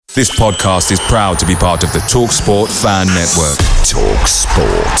This podcast is proud to be part of the TalkSport Fan Network.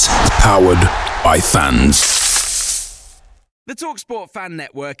 TalkSport. Powered by fans. The TalkSport Fan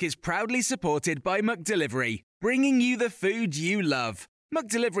Network is proudly supported by McDelivery, bringing you the food you love.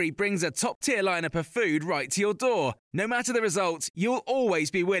 McDelivery brings a top-tier lineup of food right to your door. No matter the result, you'll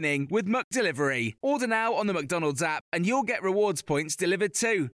always be winning with McDelivery. Order now on the McDonald's app and you'll get rewards points delivered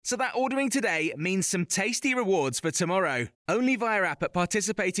too. So that ordering today means some tasty rewards for tomorrow. Only via app at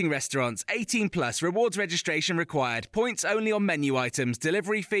participating restaurants. 18 plus. Rewards registration required. Points only on menu items.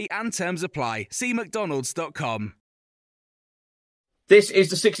 Delivery fee and terms apply. See mcdonalds.com. This is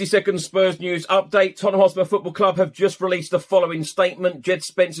the 60-second Spurs news update. Tottenham Hotspur Football Club have just released the following statement. Jed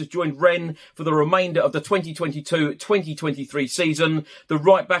Spence has joined Rennes for the remainder of the 2022-2023 season. The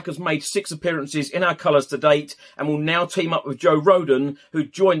right-back has made 6 appearances in our colours to date and will now team up with Joe Rodon, who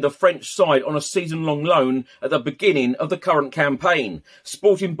joined the French side on a season-long loan at the beginning of the current campaign.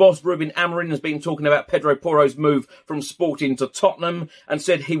 Sporting boss Ruben Amorim has been talking about Pedro Porro's move from Sporting to Tottenham and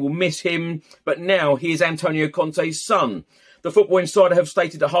said he will miss him, but now he is Antonio Conte's son. The Football Insider have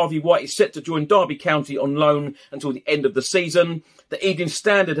stated that Harvey White is set to join Derby County on loan until the end of the season. The Evening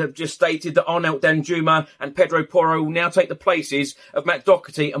Standard have just stated that Arnaut Danjuma and Pedro Porro will now take the places of Matt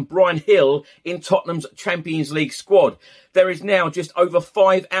Doherty and Brian Hill in Tottenham's Champions League squad. There is now just over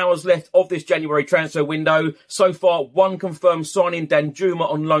 5 hours left of this January transfer window. So far, one confirmed signing,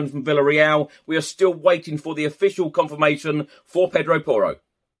 Danjuma on loan from Villarreal. We are still waiting for the official confirmation for Pedro Porro.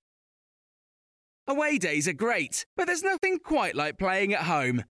 Away days are great, but there's nothing quite like playing at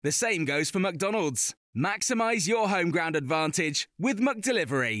home. The same goes for McDonald's. Maximise your home ground advantage with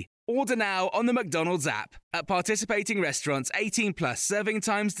McDelivery. Order now on the McDonald's app. At participating restaurants, 18 plus, serving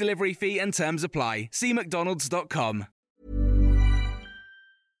times, delivery fee and terms apply. See mcdonalds.com.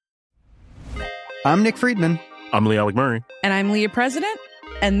 I'm Nick Friedman. I'm Lee Alec Murray. And I'm Leah President.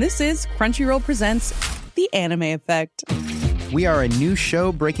 And this is Crunchyroll Presents The Anime Effect. We are a new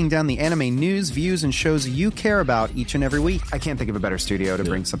show breaking down the anime news, views, and shows you care about each and every week. I can't think of a better studio to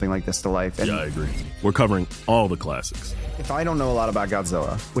bring something like this to life. And I agree. We're covering all the classics. if I don't know a lot about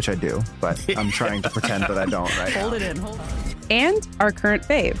Godzilla, which I do, but I'm trying to pretend that I don't right now. Hold it in. And our current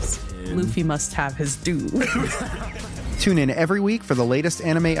faves. Luffy must have his due. Tune in every week for the latest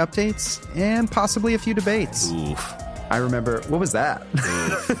anime updates and possibly a few debates. Oof. I remember, what was that?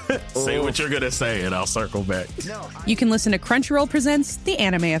 Say what you're going to say and I'll circle back. You can listen to Crunchyroll Presents The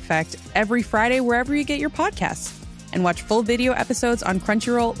Anime Effect every Friday wherever you get your podcasts. And watch full video episodes on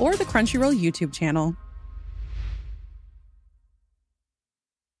Crunchyroll or the Crunchyroll YouTube channel.